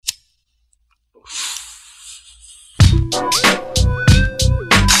जी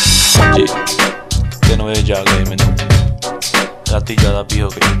 3 बजे जाग गए मैनू, राती ज़्यादा पी हो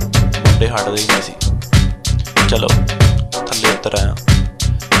गई, मुंडे हटदे ही नहीं सी। चलो थल्ले उतर आया,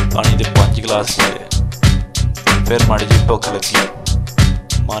 पानी के 5 गिलास पी गए। फिर माड़ी जी भुख लगी,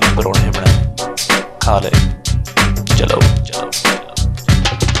 मां ने परौंठे बनाए, खा ले। चलो चलो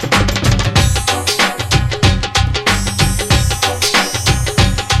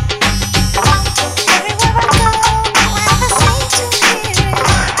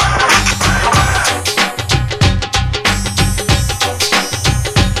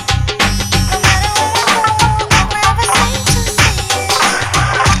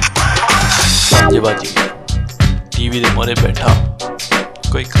बाजी टीवी दे मोरे बैठा,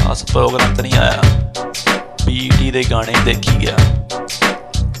 कोई खास प्रोग्राम तो नहीं आया, पीटी दे गाने देखी गया,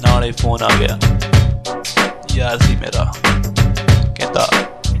 नाले फोन आ गया। यार सी मेरा कहता,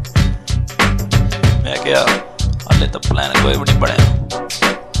 मैं क्या हाले तो प्लान कोई भी नहीं बनया,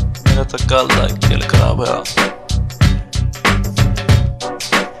 मेरा तो कल का दिल खराब होया।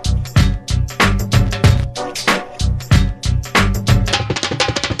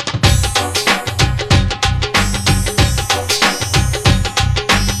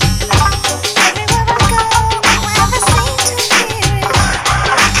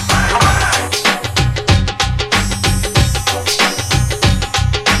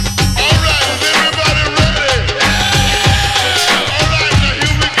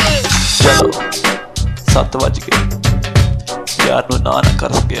 चलो 7 बज गए, यार नू ना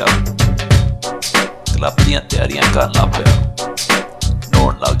कर सकिया, क्लब दियां तैयारियां करन लग पिया,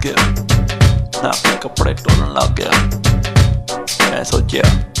 नहाउण लग गया, ना कपड़े टोलन लग गया। मैं सोचा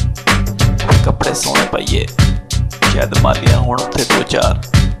कपड़े सोने पाइए, शायद मालिया हुण उत्थे 2-4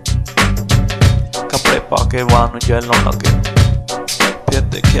 कपड़े पा के वालों नू जेल लाउण लग गया। फिर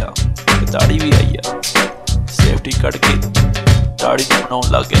देखा दाड़ी भी आई है, सेफ्टी कट के दाड़ी नू बनाउण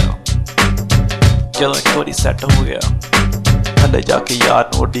लग गया। जदों एक बारी सैट हो गया, थल्ले जाके यार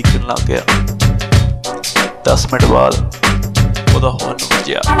नू उडीकण लग गया। 10 मिनट बाद ओदा होन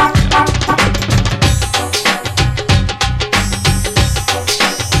वजया।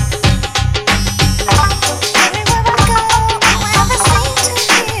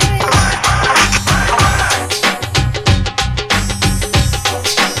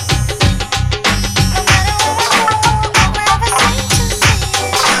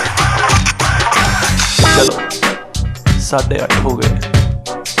 चलो 8:30 हो गए,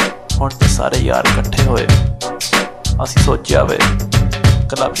 हुण तो सारे यार इकट्ठे होए। असीं सोचा वे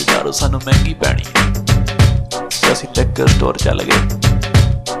क्लब च दारू सानू महंगी पैनी है, तो असीं लिकर स्टोर चल गए।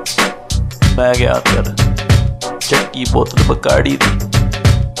 मैं गया अंदर, चक्की बोतल बकाड़ी दी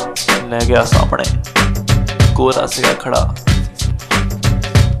ले गया सामने, गोरा सिगा खड़ा,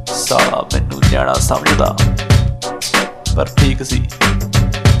 साला मैनू न्याणा समझदा, पर ठीक सी,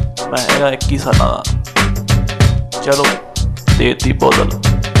 मैं हैगा 21 साल दा। चलो देती बोतल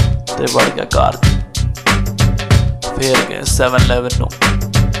ते वड़ गया कार च। फिर गए 7-11 नू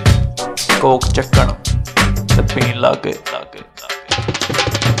कोक चक्कण ते पीन लग गए।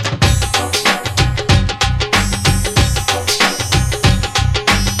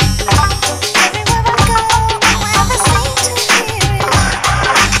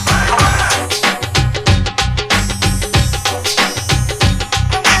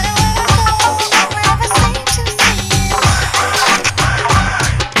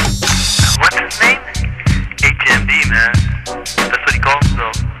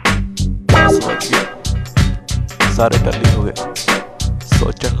 सारे टल्ली हो गए,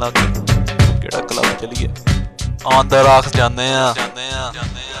 सोचन लग गए केड़ा क्लब चलिए, ऑन द रॉक्स जाने आ।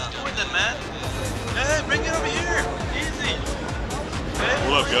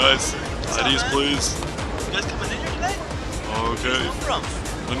 What up, guys? IDs, please. You guys coming in here today? Okay. Where you from?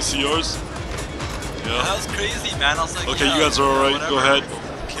 Let me see yours. Yeah. That was crazy, man. I was like, Okay, yeah, you guys are all right. whatever. Go ahead. Who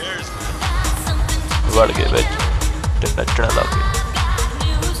cares? वड़ गए बिच ते नचण लग गए।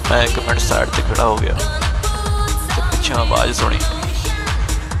 मैं 1 minute side ते खड़ा हो गया, पिछे आवाज सुनी,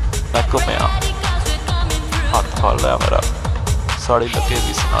 मैं घूमया, हाथ फड़ लिया मेरा, साड़ी लगे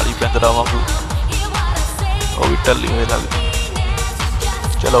भी सुनाली पिंदरा वांगू, वो भी टल्ली हुई लगदी।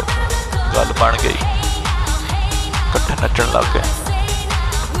 चलो गल बन गई, कट्ठे नचण लग गए।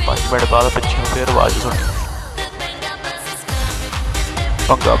 5 मिनट बाद पिछे फिर आवाज सुनी,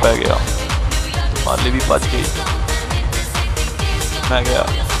 पंगा पै गया, माली भी बच गई। मैं गया,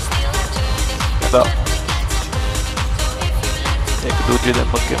 कहता एक दूजे दे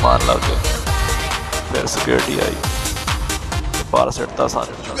मक्के मार लग गए। फिर सिक्योरिटी आई, बाहर सिटता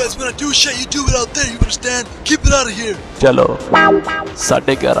सानू। You guys wanna do shit, you do it out there, you understand? Keep it out of here. चलो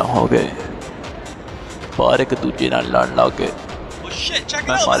 11:30 हो गए, ਬਾਹਰ ਇੱਕ ਦੂਜੇ ਨਾਲ ਲੜਨ ਲੱਗ ਗਏ। Oh shit, check it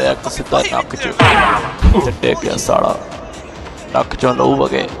मैं out. मारे There's एक a fucking सीधा fight नक right च there. ते टेक गया साला। नक चों लहू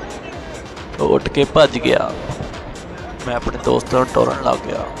वगे। वो उठ के भज गया। मैं अपने दोस्तों नूं टोरन लग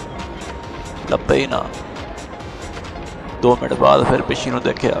गया, लभे ही ना। 2 मिनट बाद फिर पिछे नूं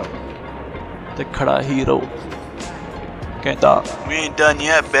देखिया ते खड़ा हीरो कहता We ain't done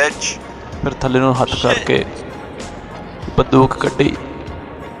yet, bitch. फिर थल्ले नूं हथ करके बंदूक कड्डी,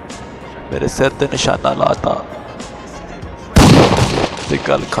 मेरे सिर ते निशाना लाता ते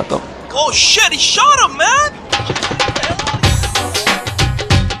गल खत्म। Oh shit, he shot him, man!